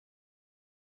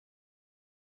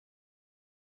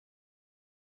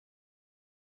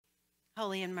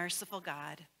Holy and merciful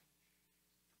God,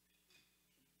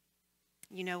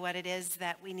 you know what it is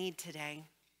that we need today.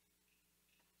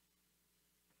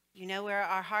 You know where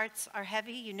our hearts are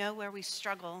heavy. You know where we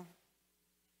struggle.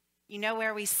 You know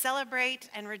where we celebrate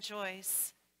and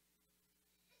rejoice.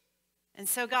 And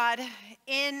so, God,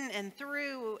 in and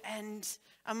through and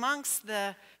amongst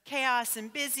the chaos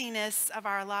and busyness of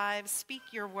our lives, speak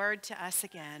your word to us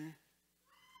again,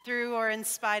 through or in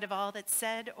spite of all that's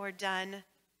said or done.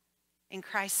 In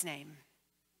Christ's name,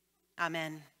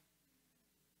 amen.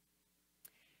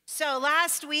 So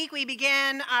last week we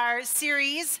began our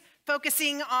series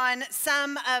focusing on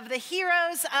some of the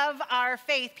heroes of our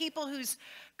faith, people whose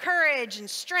courage and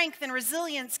strength and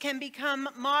resilience can become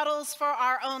models for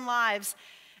our own lives.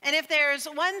 And if there's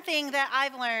one thing that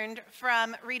I've learned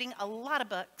from reading a lot of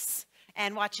books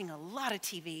and watching a lot of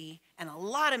TV and a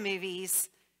lot of movies,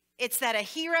 it's that a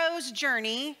hero's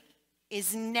journey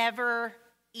is never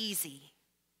easy.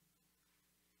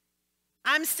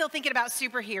 I'm still thinking about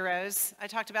superheroes. I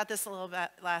talked about this a little bit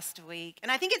last week.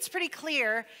 And I think it's pretty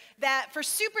clear that for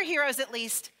superheroes at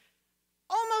least,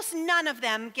 almost none of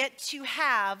them get to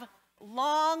have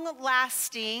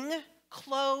long-lasting,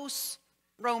 close,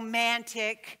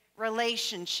 romantic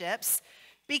relationships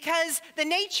because the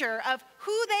nature of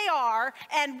who they are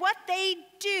and what they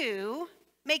do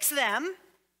makes them,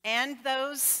 and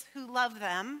those who love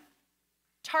them,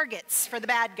 targets for the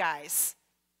bad guys,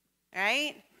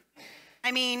 right?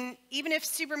 I mean, even if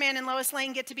Superman and Lois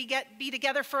Lane get to be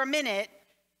together for a minute,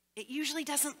 it usually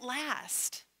doesn't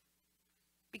last.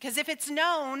 Because if it's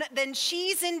known, then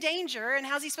she's in danger, and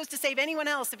how's he supposed to save anyone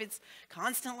else if it's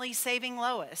constantly saving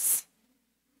Lois?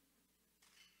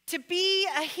 To be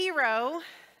a hero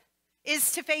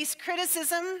is to face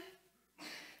criticism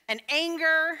and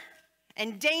anger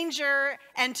and danger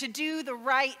and to do the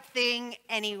right thing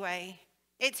anyway.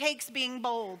 It takes being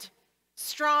bold,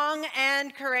 strong,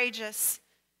 and courageous.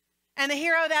 And the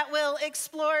hero that we'll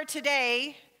explore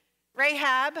today,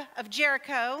 Rahab of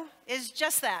Jericho, is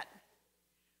just that.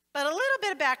 But a little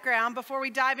bit of background before we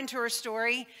dive into her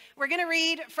story. We're going to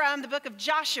read from the book of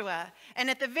Joshua. And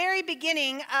at the very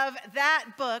beginning of that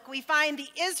book, we find the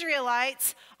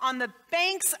Israelites on the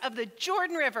banks of the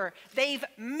Jordan River. They've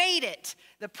made it.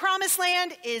 The promised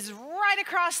land is right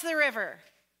across the river.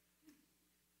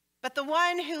 But the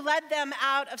one who led them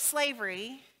out of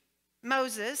slavery,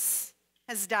 Moses,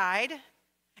 has died.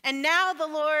 And now the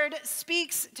Lord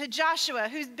speaks to Joshua,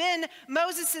 who's been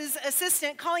Moses'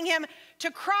 assistant, calling him to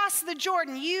cross the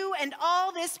Jordan, you and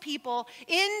all this people,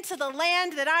 into the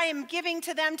land that I am giving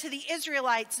to them, to the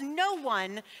Israelites. No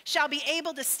one shall be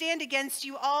able to stand against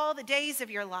you all the days of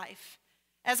your life.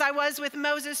 As I was with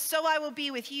Moses, so I will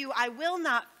be with you. I will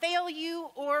not fail you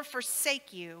or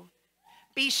forsake you.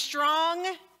 Be strong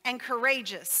and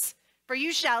courageous, for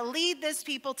you shall lead this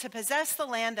people to possess the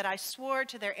land that I swore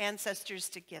to their ancestors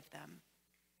to give them.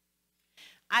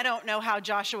 I don't know how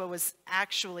Joshua was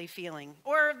actually feeling,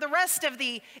 or the rest of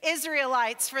the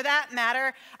Israelites for that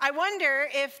matter. I wonder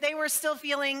if they were still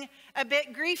feeling a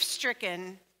bit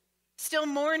grief-stricken, still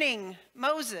mourning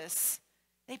Moses.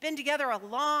 They've been together a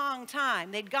long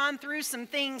time. They'd gone through some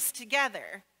things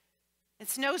together.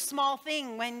 It's no small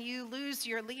thing when you lose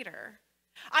your leader.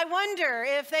 I wonder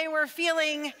if they were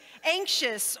feeling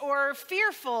anxious or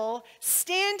fearful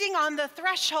standing on the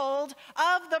threshold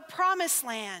of the promised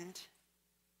land,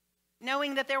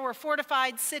 knowing that there were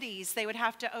fortified cities they would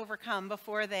have to overcome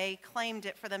before they claimed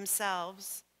it for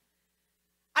themselves.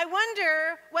 I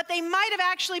wonder what they might have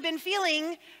actually been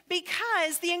feeling,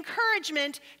 because the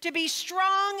encouragement to be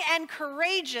strong and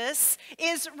courageous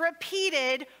is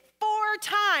repeated 4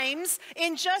 times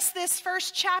in just this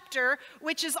first chapter,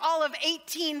 which is all of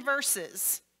 18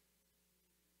 verses.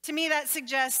 To me, that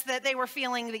suggests that they were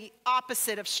feeling the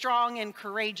opposite of strong and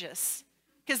courageous,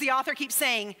 because the author keeps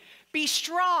saying, be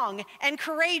strong and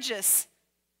courageous.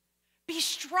 Be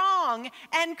strong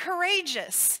and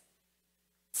courageous.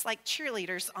 It's like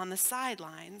cheerleaders on the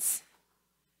sidelines.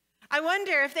 I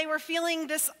wonder if they were feeling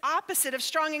this opposite of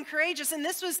strong and courageous, and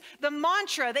this was the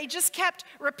mantra they just kept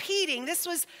repeating. This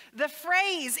was the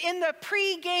phrase in the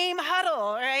pre-game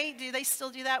huddle, right? Do they still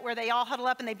do that, where they all huddle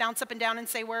up and they bounce up and down and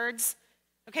say words?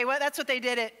 Okay, well, that's what they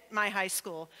did at my high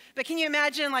school. But can you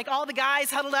imagine, like, all the guys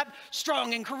huddled up,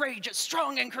 strong and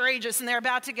courageous, and they're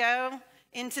about to go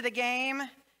into the game?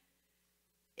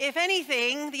 If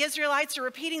anything, the Israelites are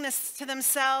repeating this to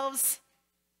themselves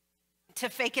to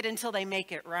fake it until they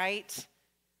make it, right?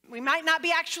 We might not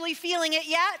be actually feeling it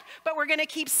yet, but we're going to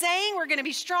keep saying we're going to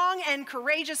be strong and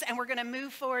courageous, and we're going to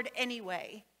move forward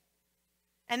anyway.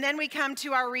 And then we come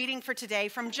to our reading for today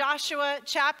from Joshua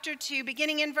chapter 2,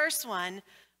 beginning in verse 1.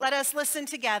 Let us listen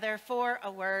together for a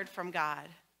word from God.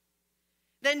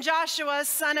 Then Joshua,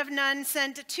 son of Nun,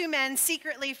 sent 2 men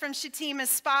secretly from Shittim as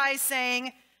spies,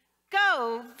 saying,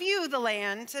 "Go, view the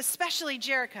land, especially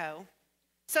Jericho."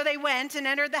 So they went and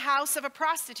entered the house of a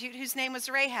prostitute whose name was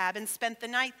Rahab and spent the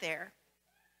night there.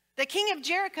 The king of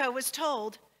Jericho was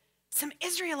told, "Some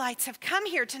Israelites have come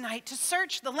here tonight to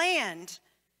search the land."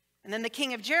 And then the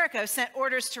king of Jericho sent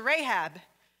orders to Rahab,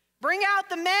 "Bring out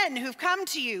the men who've come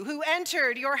to you, who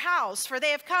entered your house, for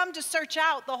they have come to search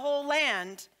out the whole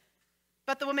land."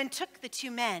 But the woman took the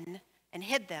 2 men and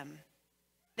hid them.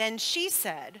 Then she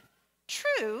said,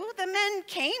 "True, the men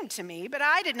came to me, but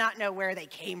I did not know where they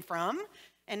came from.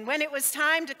 And when it was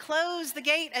time to close the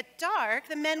gate at dark,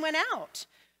 the men went out.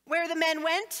 Where the men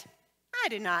went, I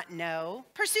do not know.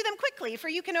 Pursue them quickly, for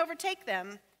you can overtake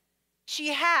them."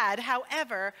 She had,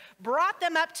 however, brought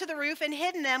them up to the roof and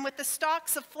hidden them with the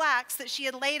stalks of flax that she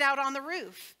had laid out on the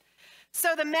roof.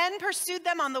 So the men pursued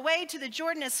them on the way to the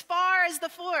Jordan as far as the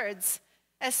fords.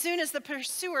 As soon as the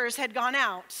pursuers had gone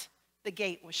out, the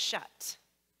gate was shut.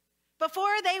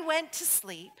 Before they went to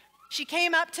sleep, she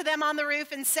came up to them on the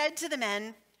roof and said to the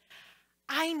men,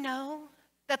 "I know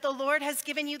that the Lord has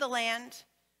given you the land,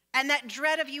 and that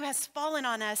dread of you has fallen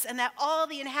on us, and that all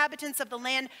the inhabitants of the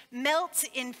land melt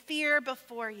in fear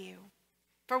before you.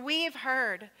 For we have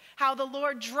heard how the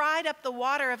Lord dried up the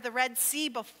water of the Red Sea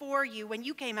before you when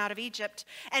you came out of Egypt,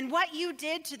 and what you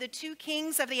did to the 2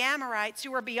 kings of the Amorites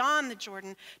who were beyond the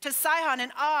Jordan, to Sihon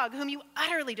and Og, whom you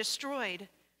utterly destroyed.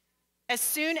 As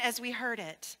soon as we heard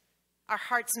it, our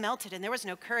hearts melted, and there was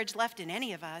no courage left in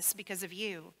any of us because of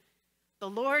you. The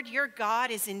Lord your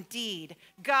God is indeed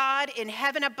God in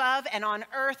heaven above and on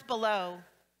earth below.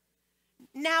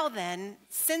 Now then,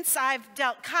 since I've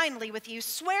dealt kindly with you,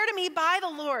 swear to me by the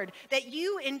Lord that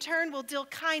you in turn will deal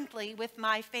kindly with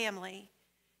my family.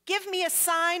 Give me a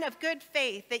sign of good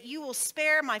faith that you will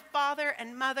spare my father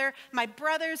and mother, my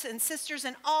brothers and sisters,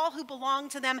 and all who belong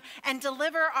to them, and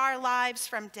deliver our lives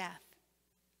from death."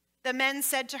 The men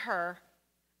said to her,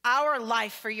 "Our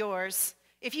life for yours.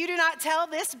 If you do not tell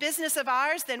this business of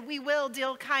ours, then we will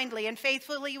deal kindly and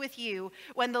faithfully with you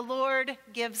when the Lord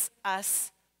gives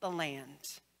us the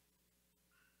land."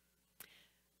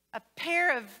 A pair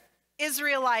of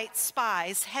Israelite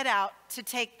spies head out to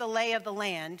take the lay of the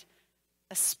land,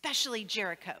 especially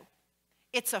Jericho.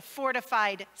 It's a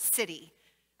fortified city.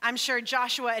 I'm sure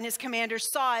Joshua and his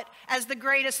commanders saw it as the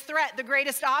greatest threat, the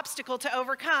greatest obstacle to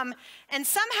overcome. And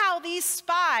somehow these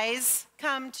spies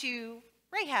come to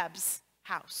Rahab's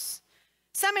house.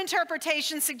 Some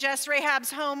interpretations suggest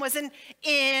Rahab's home was an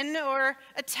inn or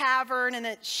a tavern, and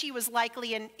that she was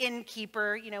likely an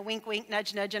innkeeper, wink, wink,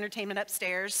 nudge, nudge, entertainment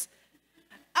upstairs.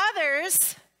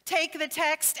 Others take the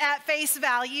text at face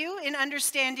value in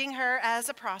understanding her as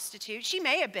a prostitute. She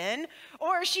may have been,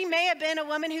 or she may have been a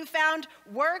woman who found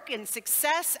work and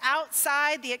success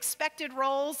outside the expected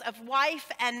roles of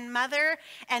wife and mother,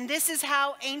 and this is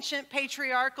how ancient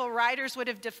patriarchal writers would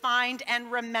have defined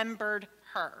and remembered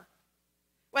her.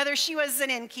 Whether she was an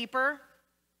innkeeper,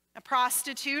 a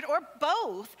prostitute, or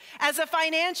both, as a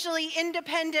financially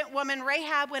independent woman,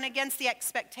 Rahab went against the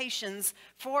expectations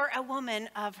for a woman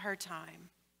of her time.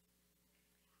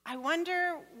 I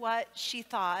wonder what she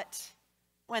thought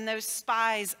when those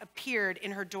spies appeared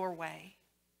in her doorway.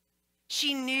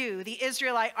 She knew the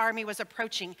Israelite army was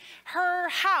approaching. Her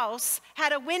house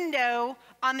had a window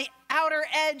on the outer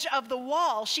edge of the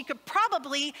wall. She could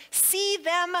probably see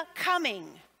them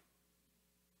coming.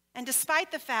 And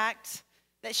despite the fact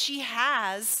that she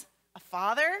has a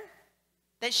father,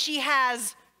 that she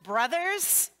has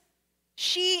brothers,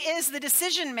 she is the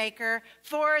decision maker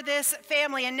for this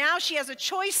family. And now she has a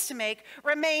choice to make: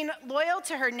 remain loyal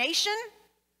to her nation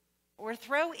or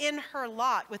throw in her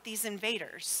lot with these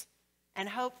invaders and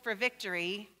hope for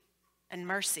victory and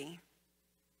mercy.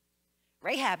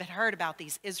 Rahab had heard about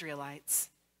these Israelites.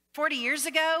 40 years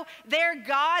ago, their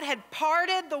God had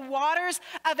parted the waters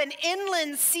of an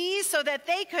inland sea so that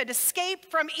they could escape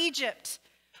from Egypt.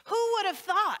 Who would have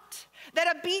thought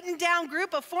that a beaten down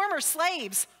group of former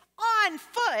slaves on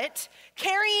foot,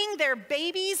 carrying their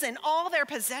babies and all their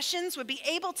possessions, would be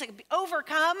able to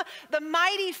overcome the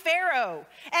mighty Pharaoh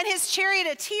and his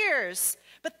charioteers?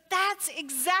 But that's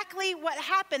exactly what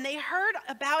happened. They heard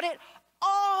about it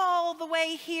all the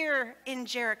way here in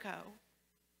Jericho.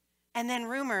 And then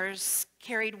rumors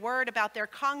carried word about their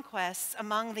conquests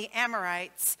among the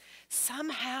Amorites.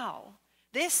 Somehow,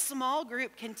 this small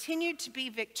group continued to be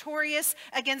victorious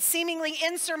against seemingly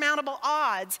insurmountable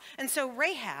odds. And so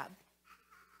Rahab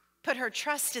put her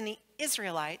trust in the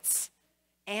Israelites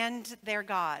and their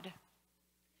God.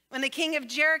 When When the king of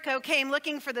Jericho came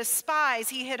looking for the spies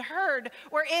he had heard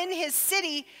were in his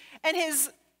city, and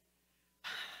his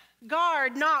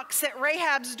guard knocks at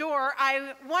Rahab's door,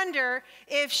 I wonder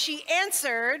if she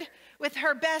answered with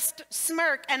her best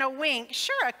smirk and a wink.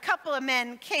 Sure, a couple of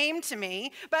men came to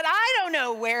me, but I don't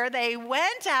know where they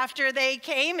went after they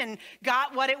came and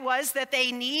got what it was that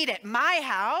they need at my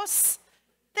house.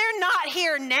 They're not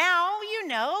here now, you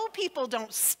know. People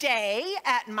don't stay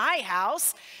at my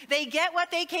house. They get what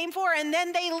they came for and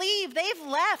then they leave. They've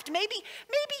left. Maybe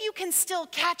you can still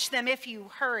catch them if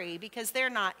you hurry because they're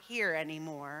not here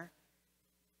anymore.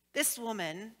 This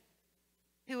woman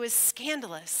who was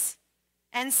scandalous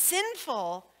and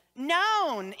sinful,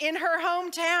 known in her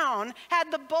hometown, had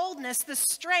the boldness, the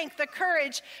strength, the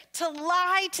courage to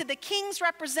lie to the king's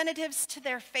representatives to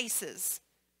their faces.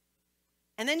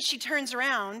 And then she turns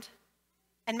around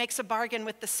and makes a bargain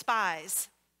with the spies.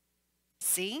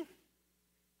 See,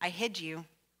 I hid you.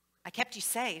 I kept you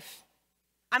safe.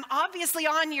 I'm obviously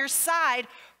on your side.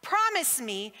 Promise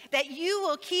me that you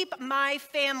will keep my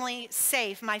family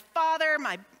safe. My father,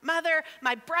 my mother,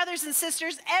 my brothers and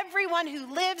sisters, everyone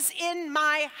who lives in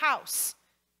my house.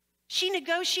 She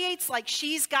negotiates like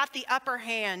she's got the upper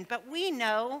hand, but we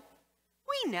know.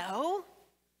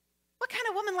 What kind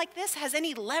of woman like this has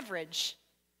any leverage?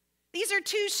 These are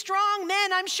two strong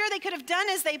men. I'm sure they could have done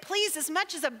as they pleased, as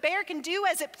much as a bear can do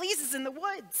as it pleases in the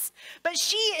woods. But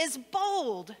she is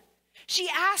bold. She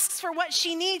asks for what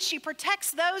she needs. She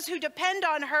protects those who depend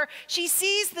on her. She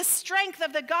sees the strength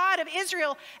of the God of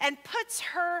Israel and puts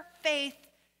her faith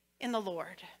in the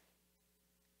Lord.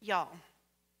 Y'all,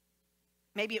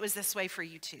 maybe it was this way for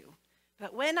you too.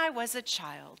 But when I was a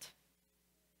child,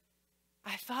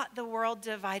 I thought the world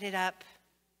divided up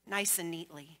nice and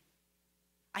neatly.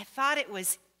 I thought it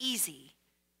was easy.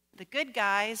 The good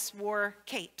guys wore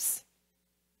capes,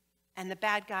 and the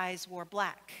bad guys wore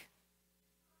black.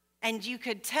 And you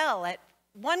could tell at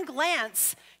one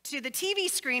glance to the TV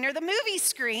screen or the movie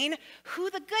screen who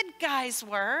the good guys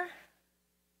were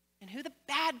and who the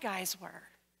bad guys were.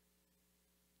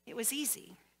 It was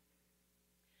easy.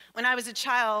 When I was a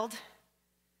child,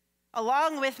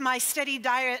 along with my steady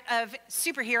diet of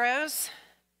superheroes,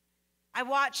 I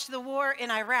watched the war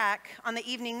in Iraq on the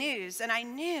evening news, and I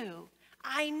knew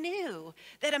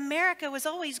that America was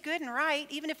always good and right,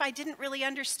 even if I didn't really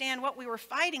understand what we were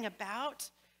fighting about.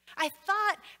 I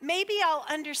thought maybe I'll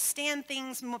understand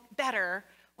things better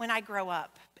when I grow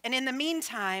up. And in the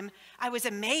meantime, I was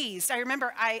amazed. I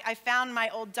remember I found my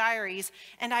old diaries,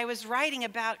 and I was writing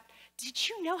about, did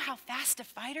you know how fast a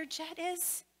fighter jet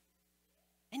is?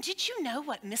 And did you know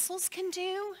what missiles can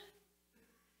do?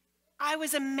 I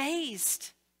was amazed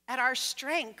at our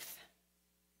strength.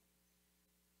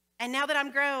 And now that I'm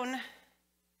grown,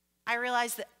 I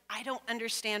realize that I don't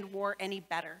understand war any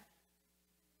better.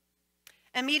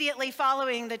 Immediately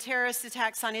following the terrorist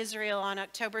attacks on Israel on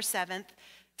October 7th,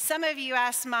 some of you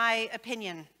asked my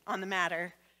opinion on the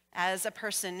matter as a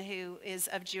person who is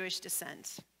of Jewish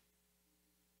descent.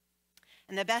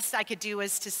 And the best I could do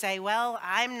was to say, well,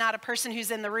 I'm not a person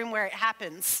who's in the room where it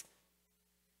happens.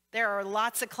 There are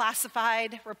lots of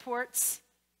classified reports.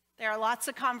 There are lots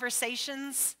of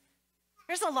conversations.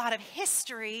 There's a lot of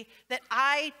history that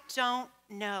I don't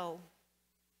know.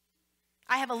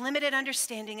 I have a limited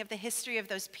understanding of the history of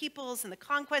those peoples and the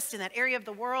conquest in that area of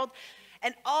the world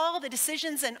and all the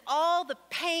decisions and all the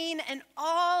pain and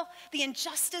all the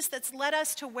injustice that's led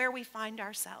us to where we find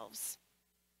ourselves.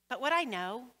 But what I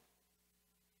know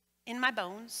in my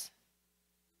bones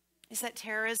is that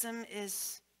terrorism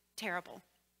is terrible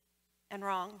and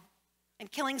wrong,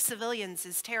 and killing civilians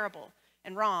is terrible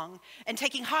and wrong, and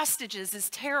taking hostages is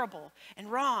terrible and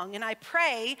wrong. And I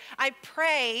pray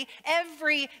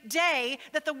every day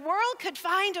that the world could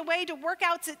find a way to work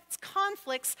out its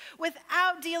conflicts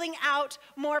without dealing out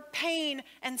more pain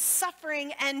and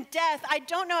suffering and death. I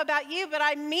don't know about you, but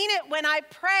I mean it when I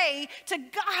pray to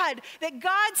God that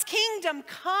God's kingdom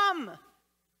come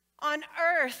on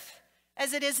earth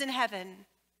as it is in heaven.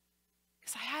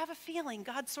 Because I have a feeling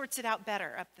God sorts it out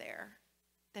better up there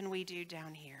than we do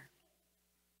down here.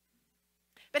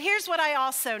 But here's what I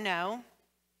also know.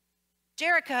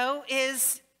 Jericho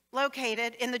is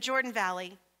located in the Jordan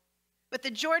Valley, with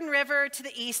the Jordan River to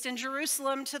the east and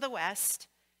Jerusalem to the west.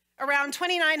 Around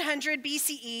 2900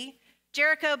 BCE,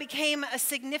 Jericho became a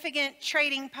significant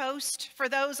trading post for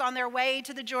those on their way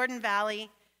to the Jordan Valley.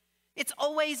 It's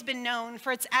always been known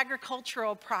for its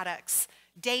agricultural products,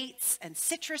 dates and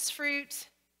citrus fruit.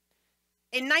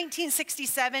 In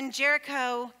 1967,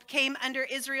 Jericho came under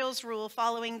Israel's rule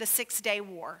following the Six-Day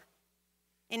War.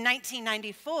 In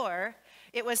 1994,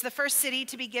 it was the first city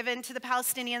to be given to the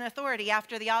Palestinian Authority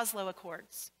after the Oslo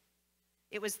Accords.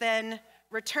 It was then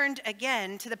returned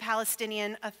again to the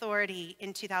Palestinian Authority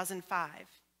in 2005.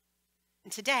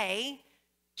 And today,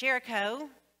 Jericho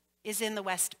is in the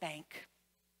West Bank.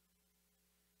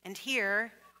 And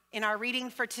here, in our reading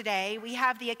for today, we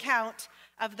have the account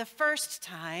of the first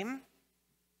time,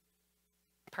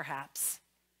 perhaps,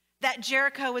 that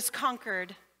Jericho was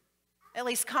conquered, at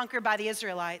least conquered by the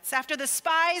Israelites. After the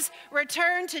spies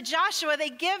returned to Joshua, they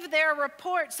give their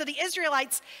report. So the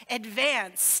Israelites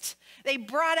advanced. They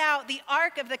brought out the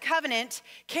Ark of the Covenant,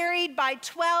 carried by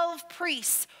 12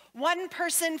 priests, one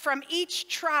person from each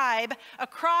tribe,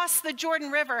 across the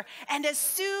Jordan River. And as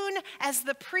soon as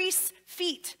the priests'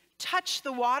 feet touched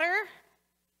the water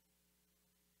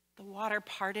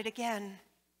parted again.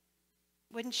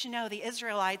 Wouldn't you know, the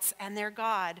Israelites and their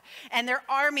God and their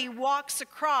army walks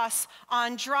across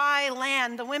on dry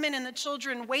land, the women and the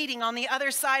children waiting on the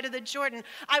other side of the Jordan.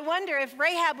 I wonder if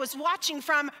Rahab was watching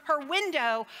from her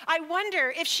window. I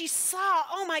wonder if she saw,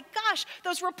 oh my gosh,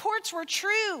 those reports were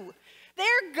true.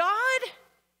 Their God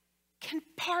can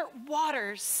part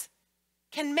waters,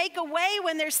 can make a way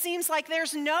when there seems like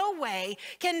there's no way,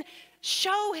 can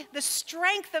show the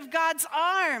strength of God's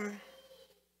arm.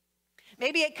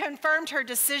 Maybe it confirmed her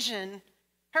decision.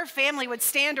 Her family would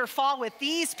stand or fall with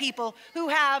these people who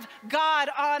have God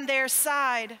on their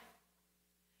side.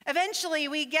 Eventually,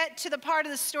 we get to the part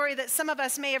of the story that some of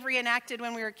us may have reenacted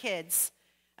when we were kids.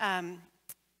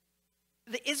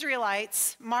 The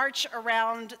Israelites march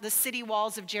around the city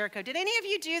walls of Jericho. Did any of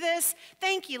you do this?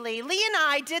 Thank you, Lee. Lee and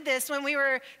I did this when we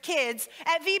were kids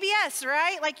at VBS,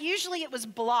 right? Like usually it was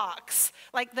blocks,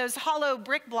 like those hollow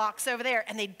brick blocks over there.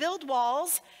 And they'd build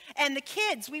walls, and the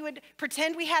kids, we would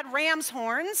pretend we had ram's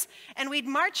horns, and we'd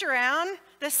march around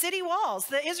the city walls.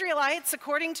 The Israelites,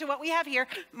 according to what we have here,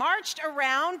 marched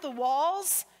around the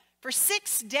walls for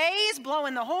 6 days,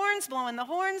 blowing the horns,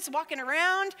 walking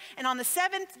around. And on the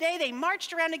seventh day, they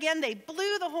marched around again. They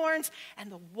blew the horns,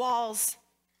 and the walls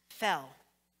fell.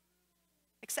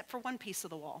 Except for one piece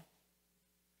of the wall,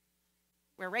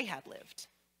 where Rahab lived.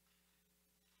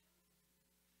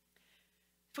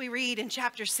 If we read in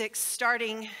chapter 6,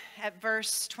 starting at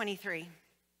verse 23.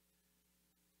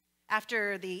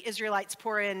 After the Israelites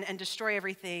pour in and destroy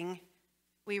everything,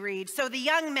 we read, "So the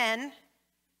young men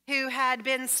who had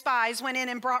been spies went in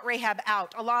and brought Rahab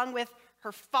out, along with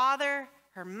her father,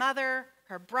 her mother,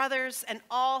 her brothers, and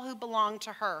all who belonged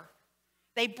to her.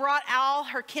 They brought all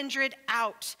her kindred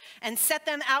out and set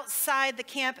them outside the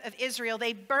camp of Israel.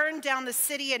 They burned down the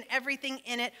city and everything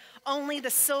in it. Only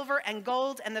the silver and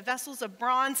gold and the vessels of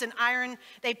bronze and iron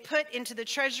they put into the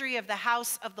treasury of the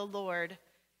house of the Lord.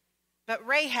 But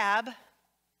Rahab,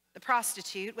 the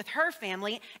prostitute, with her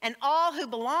family and all who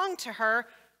belonged to her,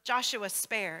 Joshua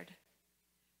spared.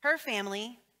 Her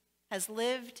family has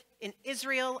lived in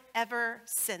Israel ever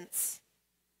since,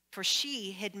 for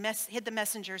she hid the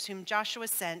messengers whom Joshua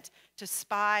sent to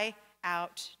spy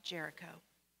out Jericho."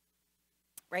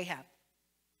 Rahab,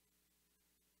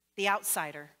 the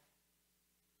outsider,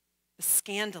 the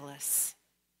scandalous,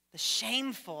 the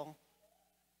shameful,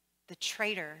 the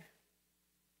traitor.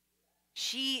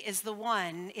 She is the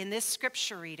one in this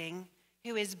scripture reading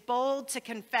who is bold to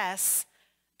confess,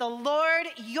 "The Lord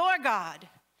your God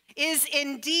is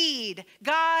indeed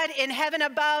God in heaven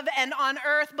above and on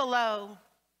earth below."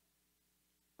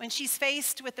 When she's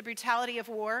faced with the brutality of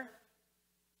war,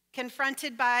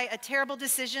 confronted by a terrible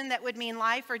decision that would mean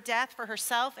life or death for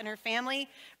herself and her family,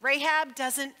 Rahab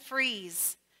doesn't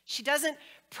freeze. She doesn't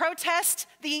protest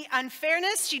the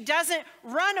unfairness. She doesn't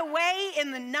run away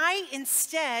in the night.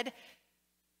 Instead,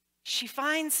 she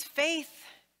finds faith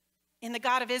in the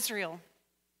God of Israel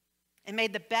and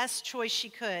made the best choice she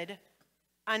could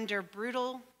under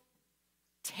brutal,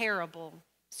 terrible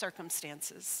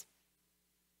circumstances.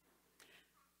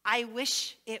 I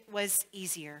wish it was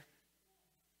easier.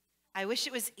 I wish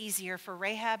it was easier for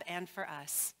Rahab and for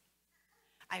us.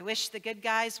 I wish the good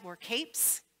guys wore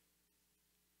capes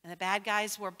and the bad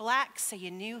guys wore black so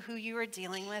you knew who you were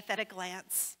dealing with at a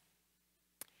glance.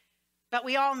 But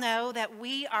we all know that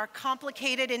we are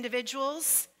complicated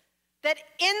individuals, that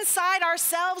inside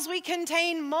ourselves we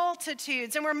contain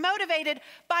multitudes, and we're motivated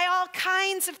by all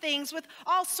kinds of things with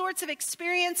all sorts of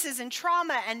experiences and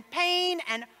trauma and pain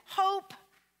and hope.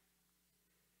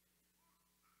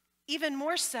 Even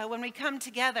more so when we come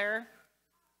together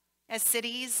as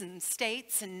cities and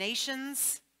states and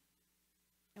nations,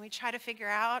 and we try to figure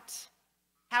out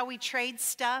how we trade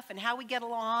stuff and how we get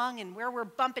along and where we're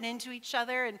bumping into each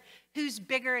other and who's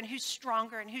bigger and who's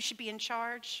stronger and who should be in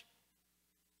charge.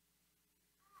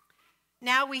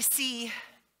 Now we see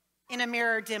in a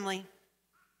mirror dimly.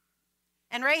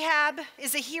 And Rahab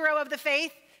is a hero of the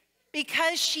faith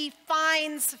because she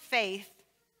finds faith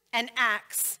and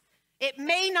acts. It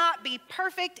may not be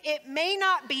perfect. It may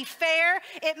not be fair.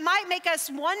 It might make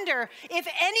us wonder if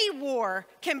any war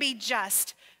can be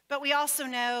just. But we also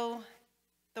know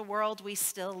the world we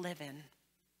still live in.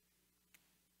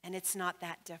 And it's not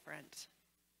that different.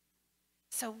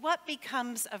 So what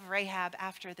becomes of Rahab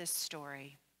after this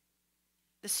story?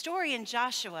 The story in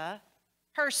Joshua,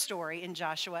 her story in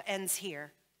Joshua, ends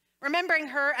here. Remembering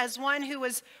her as one who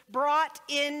was brought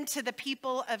into the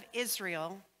people of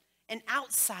Israel, an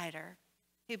outsider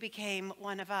who became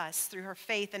one of us through her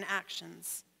faith and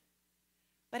actions.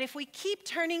 But if we keep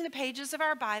turning the pages of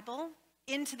our Bible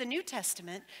into the New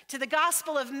Testament, to the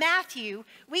Gospel of Matthew,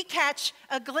 we catch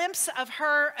a glimpse of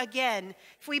her again.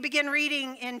 If we begin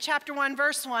reading in chapter 1,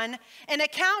 verse 1, an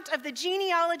account of the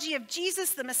genealogy of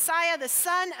Jesus, the Messiah, the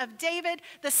son of David,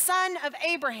 the son of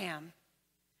Abraham.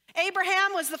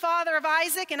 Abraham was the father of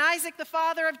Isaac, and Isaac the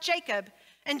father of Jacob,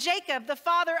 and Jacob the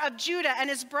father of Judah and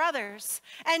his brothers,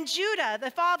 and Judah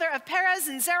the father of Perez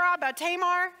and Zerah by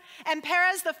Tamar, and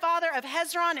Perez the father of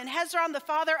Hezron, and Hezron the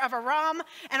father of Aram,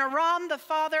 and Aram the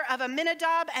father of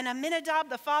Amminadab, and Amminadab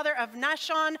the father of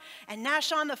Nahshon, and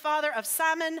Nahshon the father of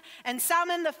Salmon, and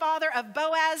Salmon the father of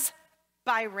Boaz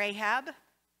by Rahab,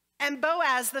 and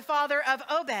Boaz the father of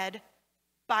Obed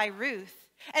by Ruth,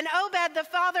 and Obed the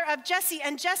father of Jesse,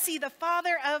 and Jesse the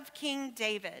father of King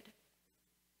David.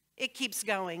 It keeps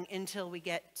going until we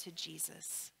get to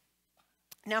Jesus.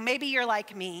 Now, maybe you're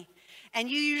like me, and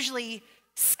you usually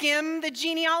skim the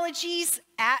genealogies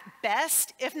at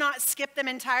best, if not skip them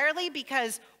entirely,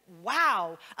 because,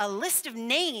 wow, a list of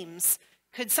names.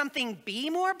 Could something be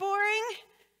more boring?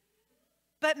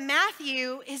 But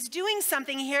Matthew is doing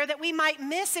something here that we might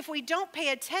miss if we don't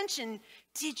pay attention.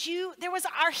 There was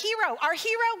our hero. Our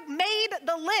hero made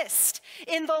the list.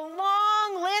 In the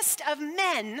long list of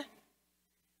men,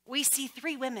 we see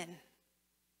 3 women: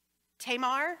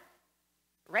 Tamar,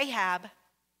 Rahab,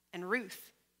 and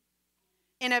Ruth.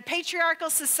 In a patriarchal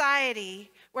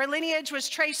society where lineage was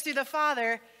traced through the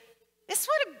father, this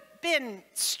would have been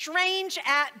strange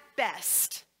at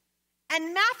best.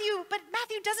 And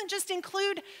Matthew doesn't just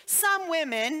include some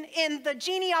women in the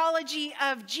genealogy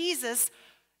of Jesus.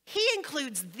 He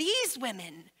includes these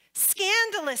women,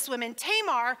 scandalous women.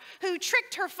 Tamar, who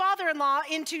tricked her father-in-law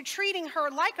into treating her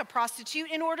like a prostitute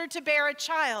in order to bear a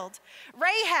child.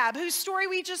 Rahab, whose story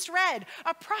we just read,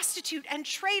 a prostitute and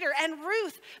traitor. And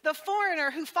Ruth, the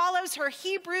foreigner who follows her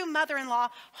Hebrew mother-in-law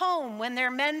home when their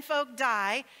menfolk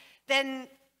die, then,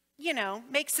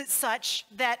 makes it such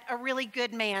that a really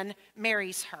good man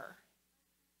marries her.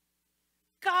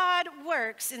 God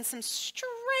works in some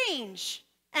strange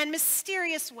and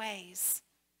mysterious ways.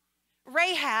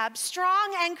 Rahab,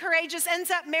 strong and courageous,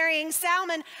 ends up marrying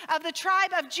Salmon of the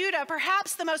tribe of Judah,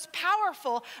 perhaps the most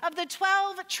powerful of the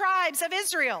 12 tribes of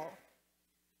Israel.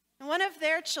 And one of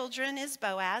their children is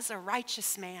Boaz, a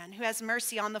righteous man who has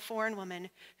mercy on the foreign woman,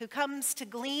 who comes to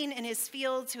glean in his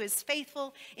fields, who is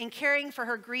faithful in caring for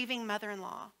her grieving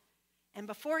mother-in-law. And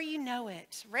before you know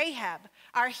it, Rahab,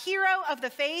 our hero of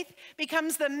the faith,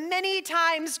 becomes the many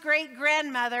times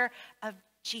great-grandmother of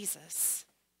Jesus.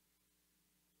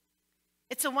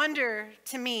 It's a wonder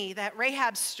to me that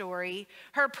Rahab's story,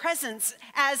 her presence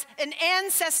as an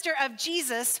ancestor of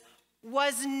Jesus,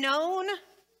 was known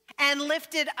and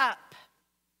lifted up.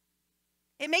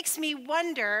 It makes me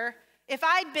wonder if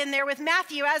I'd been there with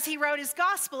Matthew as he wrote his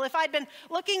gospel, if I'd been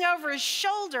looking over his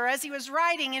shoulder as he was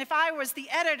writing, and if I was the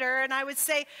editor and I would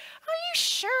say, "Are you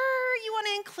sure you want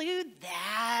to include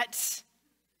that?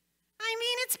 I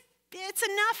mean, it's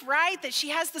enough, right, that she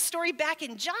has the story back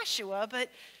in Joshua, but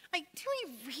do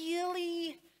we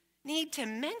really need to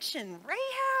mention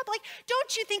Rahab?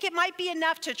 Don't you think it might be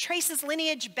enough to trace his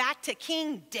lineage back to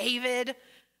King David?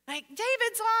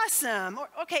 David's awesome.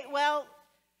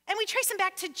 And we trace him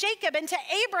back to Jacob and to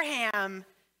Abraham.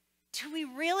 Do we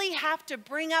really have to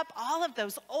bring up all of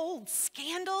those old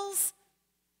scandals?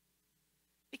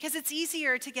 Because it's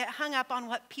easier to get hung up on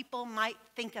what people might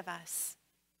think of us,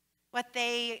 what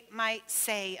they might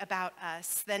say about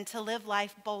us, than to live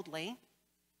life boldly,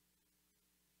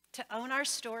 to own our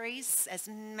stories, as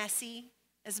messy,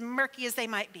 as murky as they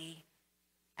might be,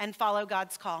 and follow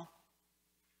God's call.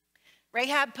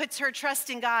 Rahab puts her trust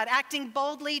in God, acting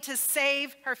boldly to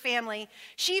save her family.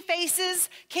 She faces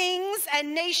kings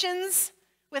and nations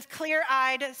with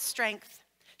clear-eyed strength.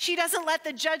 She doesn't let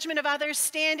the judgment of others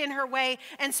stand in her way,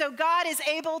 and so God is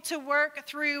able to work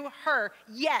through her.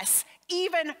 Yes,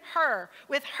 even her,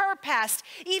 with her past,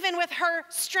 even with her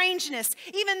strangeness,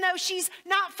 even though she's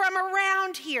not from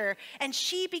around here. And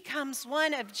she becomes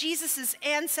one of Jesus'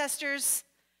 ancestors,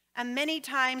 and many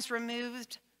times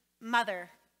removed mother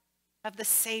of the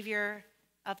Savior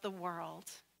of the world.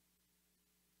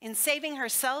 In saving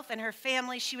herself and her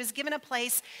family, she was given a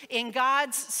place in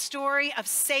God's story of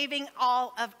saving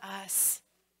all of us.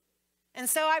 And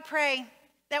so I pray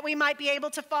that we might be able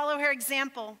to follow her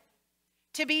example,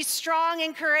 to be strong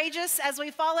and courageous as we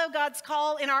follow God's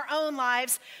call in our own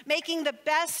lives, making the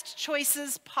best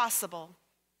choices possible,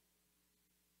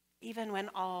 even when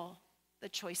all the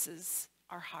choices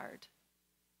are hard,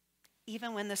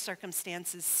 even when the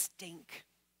circumstances stink.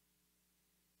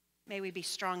 May we be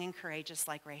strong and courageous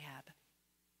like Rahab.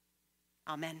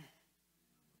 Amen.